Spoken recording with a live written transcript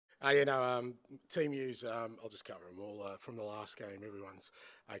Team news, I'll just cover them all. From the last game, everyone's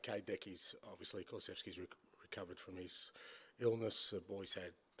okay. Decky's, obviously, Kulusevski's recovered from his illness. The boys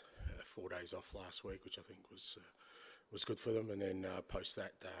had 4 days off last week, which I think was good for them. And then post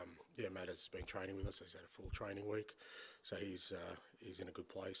that, Matt has been training with us. He's had a full training week. So he's in a good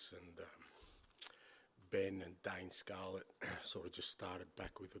place. And Ben and Dane Scarlett sort of just started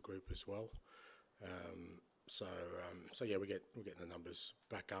back with the group as well. So we're getting the numbers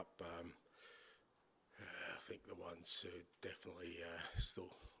back up. I think the ones who definitely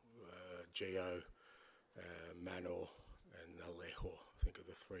still Gio, Manor, and Alejo, I think are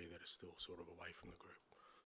the three that are still sort of away from the group.